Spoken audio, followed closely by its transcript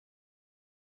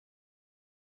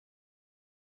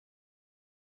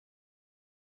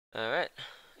Alright,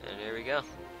 and here we go.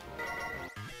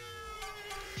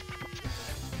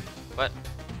 What?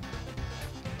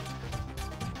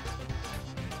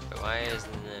 Why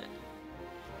isn't it...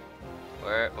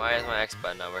 Why is my X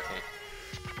button not working?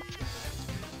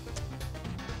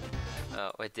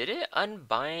 Wait, did it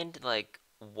unbind, like,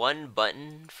 one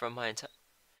button from my entire...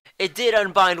 It did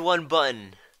unbind one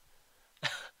button!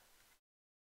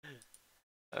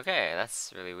 Okay,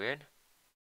 that's really weird.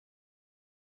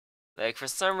 Like, for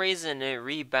some reason, it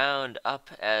rebound up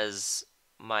as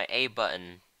my A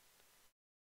button.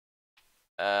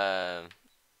 Uh,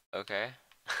 okay.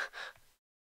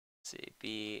 Let's see,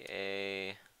 B,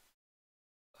 A,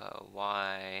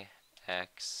 Y,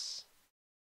 X.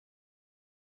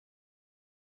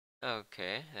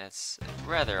 Okay, that's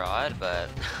rather odd, but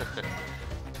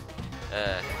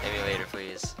emulator,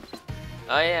 please.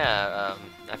 Oh yeah,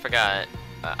 I forgot.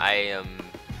 I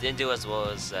didn't do as well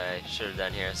as I should have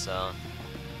done here, so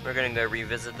we're gonna go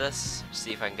revisit this,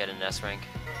 see if I can get an S rank.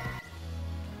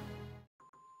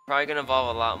 Probably gonna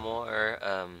involve a lot more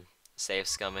save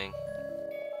scumming.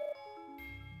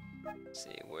 Let's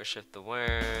see, worship the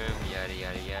worm, yada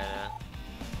yada yada.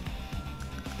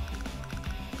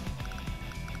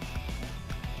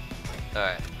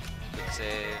 Alright, quick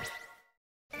save.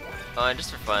 Oh, and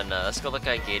just for fun, let's go look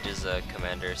at Gage's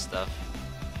commander stuff.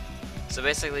 So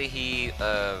basically he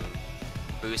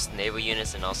boosts naval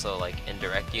units and also like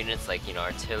indirect units like, you know,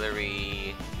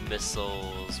 artillery,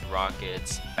 missiles,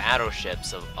 rockets,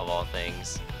 battleships of all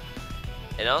things.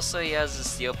 And also he has a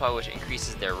steel pod which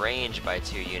increases their range by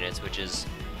 2 units, which is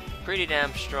pretty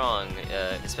damn strong,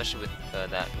 especially with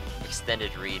that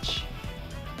extended reach.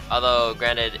 Although,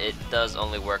 granted, it does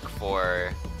only work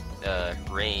for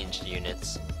ranged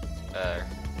units,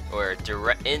 or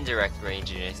indirect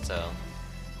range units, so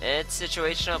it's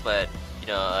situational, but, you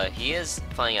know, he is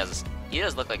playing as he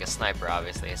does look like a sniper,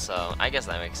 obviously, so I guess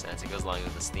that makes sense. It goes along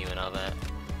with the steam and all that.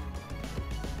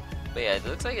 But yeah, it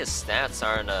looks like his stats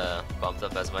aren't bumped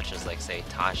up as much as, like, say,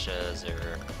 Tasha's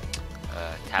or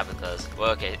Tabitha's.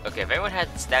 Well, okay, if everyone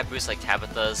had stat boosts like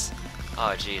Tabitha's,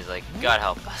 oh jeez, like, God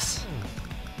help us.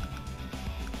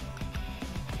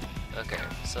 Okay,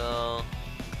 so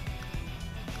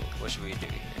what should we do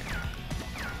here?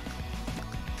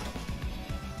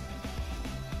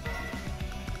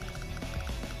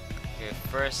 Okay,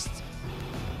 first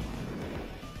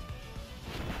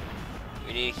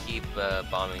we need to keep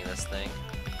bombing this thing.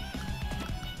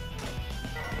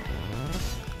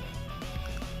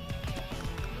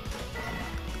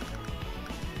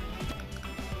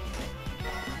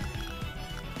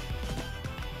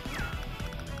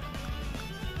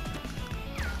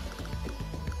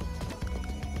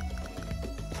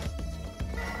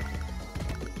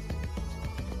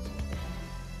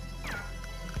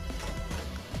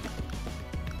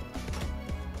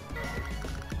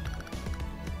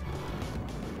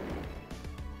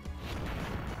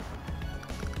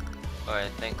 Alright, I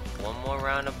think one more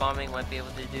round of bombing might be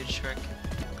able to do the trick.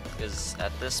 Because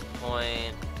at this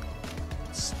point,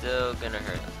 it's still gonna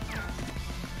hurt.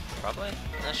 Probably?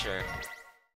 Not sure.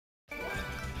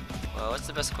 Well, what's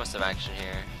the best course of action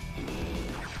here?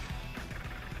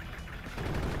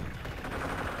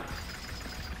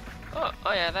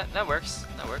 Oh yeah, that works.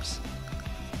 That works.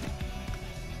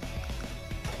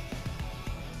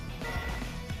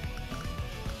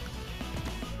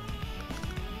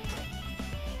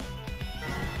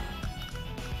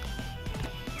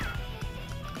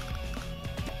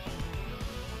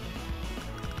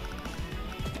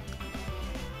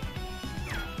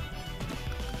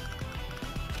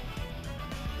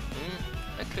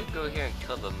 I could go here and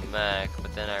kill the mech,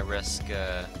 but then I risk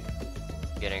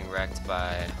getting wrecked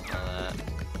by all that.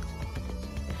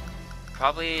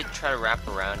 Probably try to wrap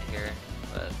around here,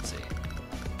 but let's see.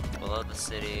 Below the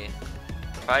city.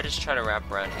 Probably just try to wrap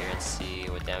around here and see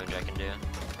what damage I can do.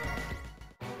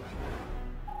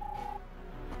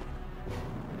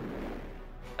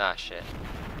 Ah, shit.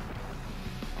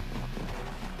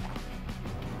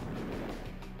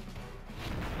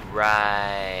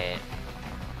 Right.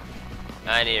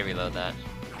 I need to reload that.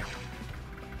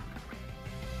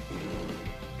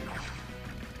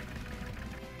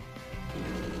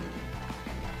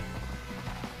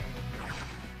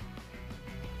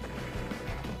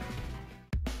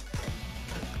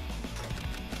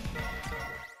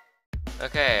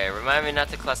 Okay, remind me not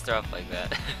to cluster up like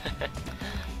that.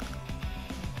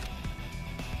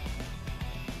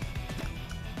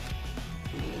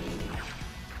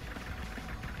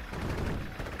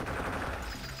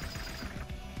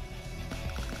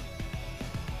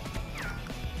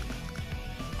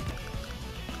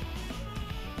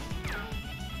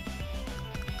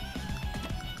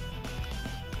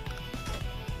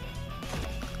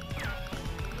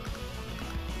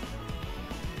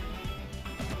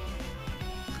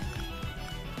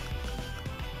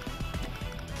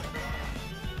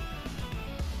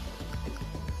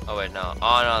 Oh wait, no.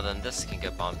 Oh no, then this can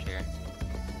get bombed here.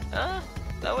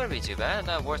 That wouldn't be too bad.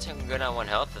 That war tank would go down 1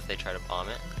 health if they try to bomb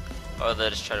it. Or they'll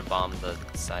just try to bomb the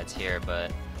sides here,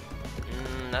 but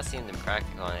that seemed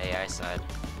impractical on AI side.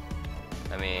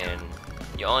 I mean,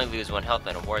 you only lose 1 health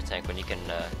on a war tank when you can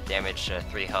damage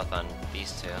 3 health on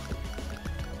these two.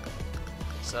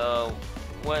 So,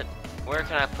 where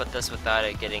can I put this without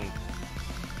it getting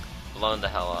blown the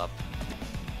hell up?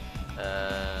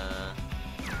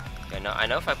 I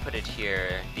know if I put it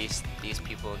here, these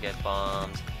people will get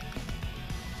bombed.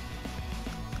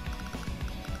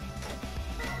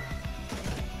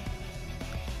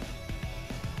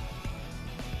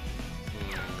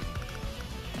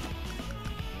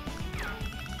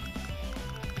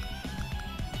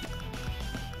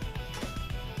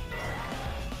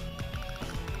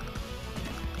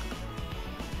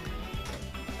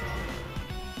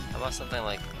 How about something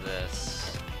like this?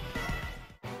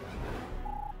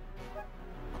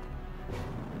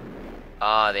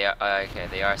 Ah, they are okay.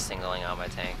 They are singling out my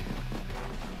tank.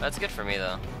 That's good for me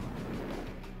though.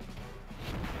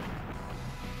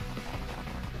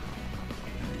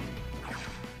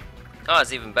 Oh,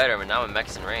 it's even better. But now my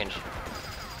mech's in range.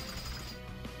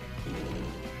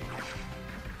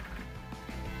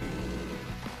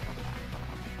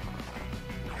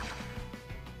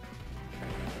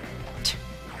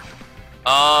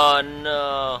 Oh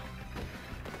no!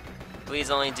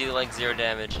 Please only do like 0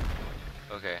 damage.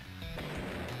 Okay.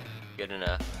 Good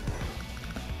enough.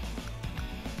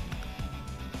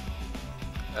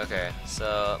 Okay,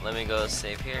 so let me go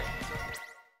save here.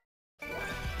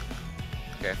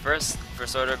 Okay, first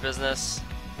order of business,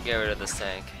 get rid of this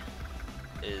tank.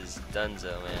 It is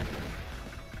donezo, man.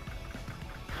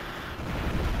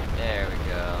 There we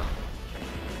go.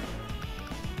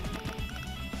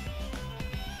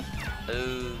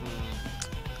 Ooh.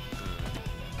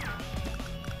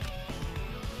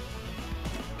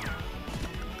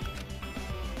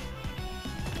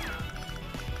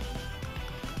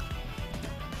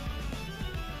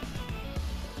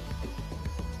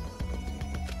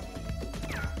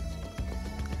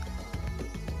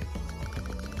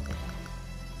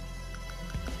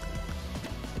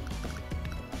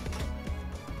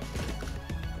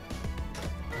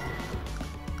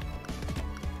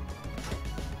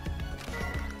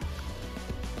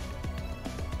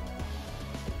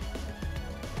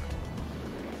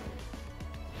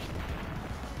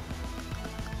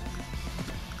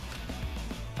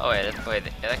 Oh wait,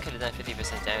 that could have done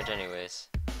 50% damage anyways.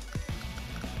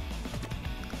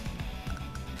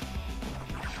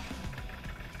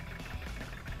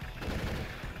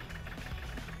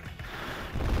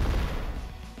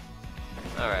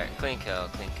 Alright, clean kill,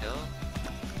 clean kill.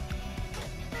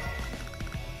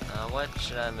 What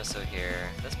should I missile here?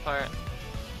 This part?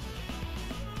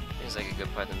 Seems like a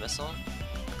good part of the missile.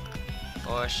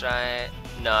 Or should I...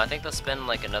 No, I think they'll spend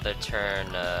like another turn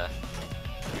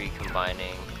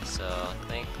recombining, so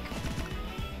I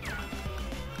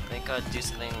think I'll do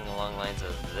something along the lines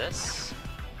of this.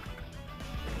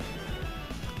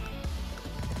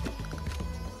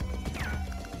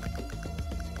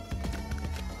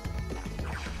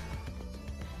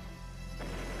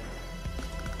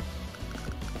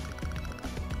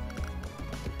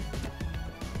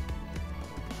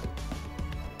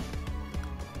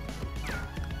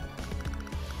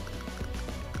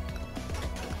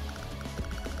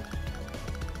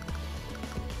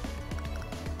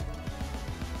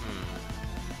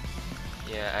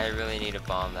 Yeah, I really need to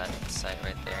bomb that site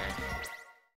right there.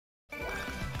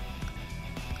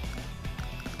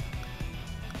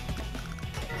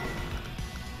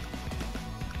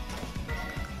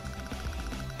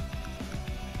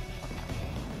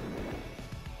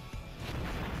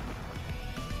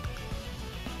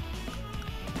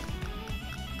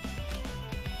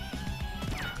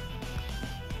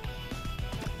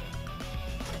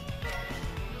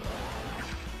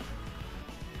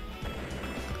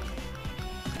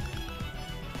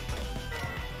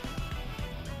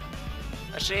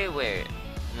 Actually, wait,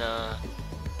 no.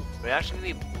 We'll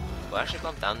actually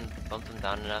bump them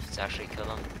down enough to actually kill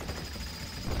them.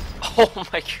 Oh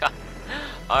my god.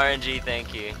 RNG,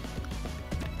 thank you.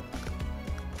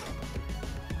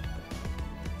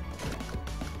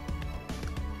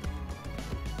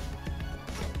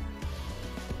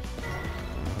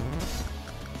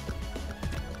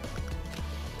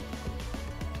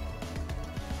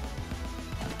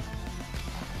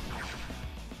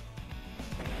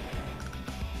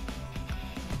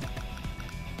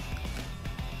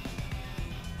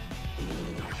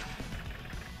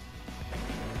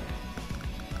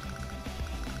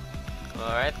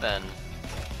 Alright then.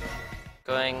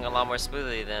 Going a lot more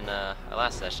smoothly than our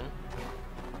last session.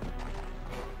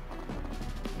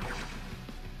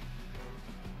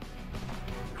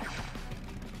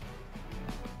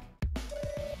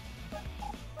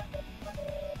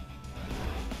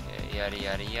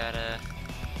 Yada yada yada.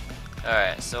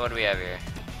 Alright, so what do we have here?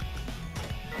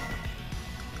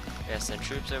 We have some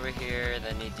troops over here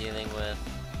that need dealing with.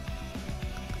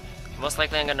 Most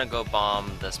likely I'm gonna go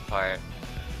bomb this part.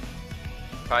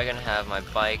 Probably gonna have my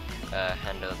bike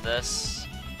handle this.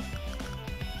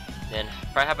 Then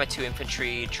probably have my 2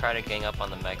 infantry try to gang up on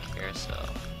the mech here, so.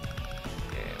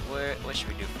 Okay, what should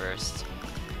we do first?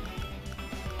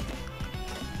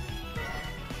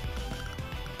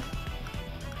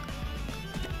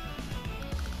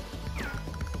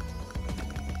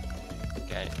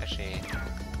 Okay,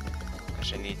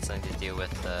 actually need something to deal with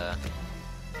the.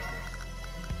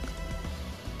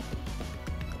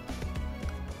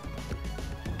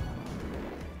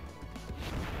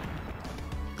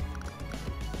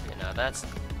 Okay, now that's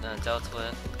dealt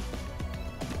with.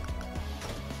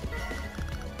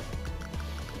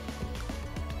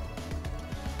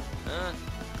 No.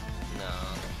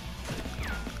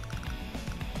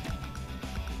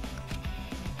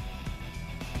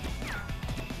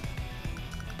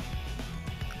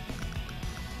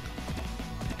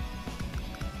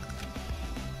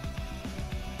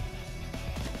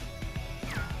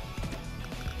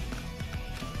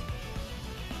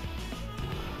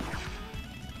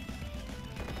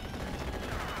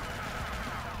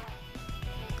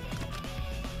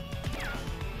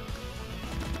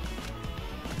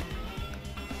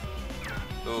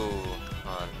 Ooh,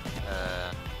 hold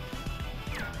on.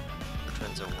 Which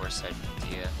one's a worse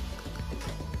idea?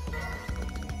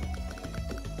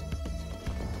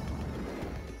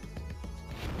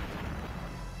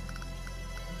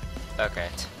 Okay,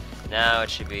 now it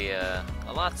should be a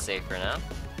lot safer now.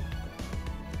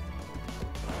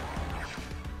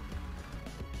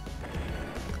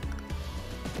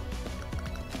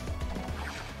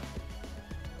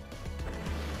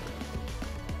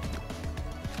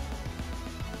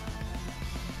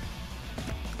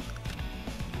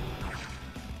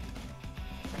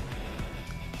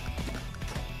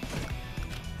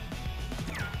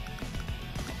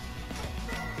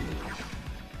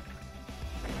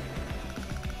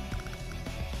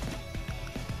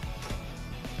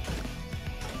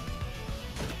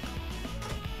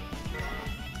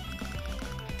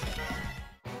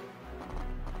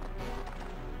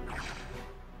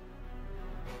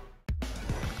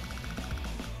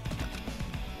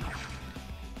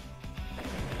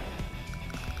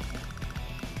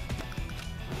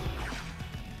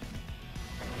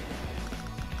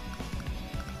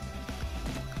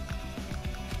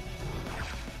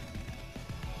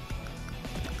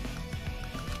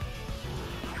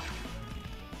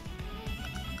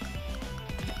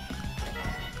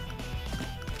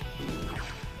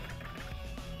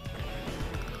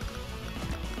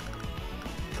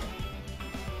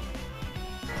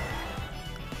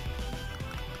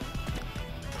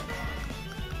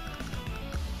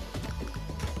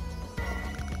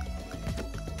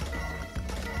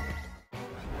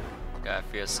 God,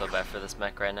 I feel so bad for this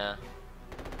mech right now.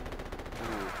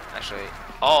 Ooh, actually,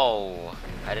 oh!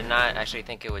 I did not actually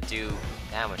think it would do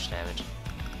that much damage.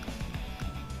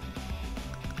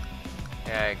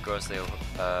 Yeah, I grossly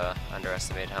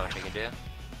underestimated how much I can do.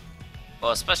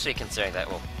 Well, especially considering that,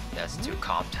 well, that's 2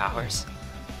 comm towers.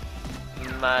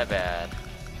 My bad.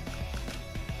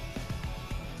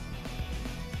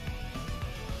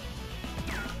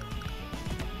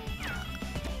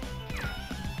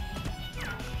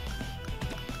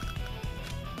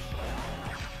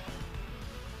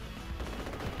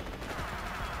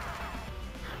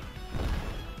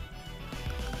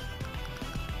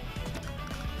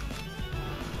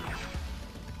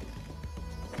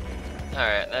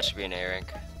 Alright, that should be an A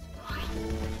rank.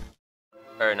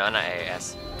 Or no, not A,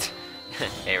 S.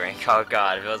 A rank, oh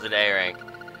god, if it was an A rank.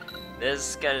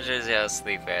 This kind of shows you how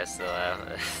sleep I still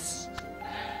have.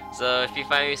 So if you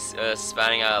find me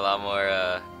spouting out a lot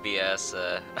more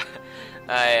BS,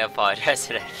 I apologize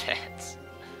in advance.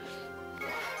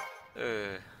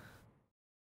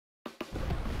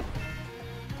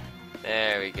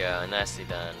 There we go, nicely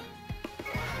done.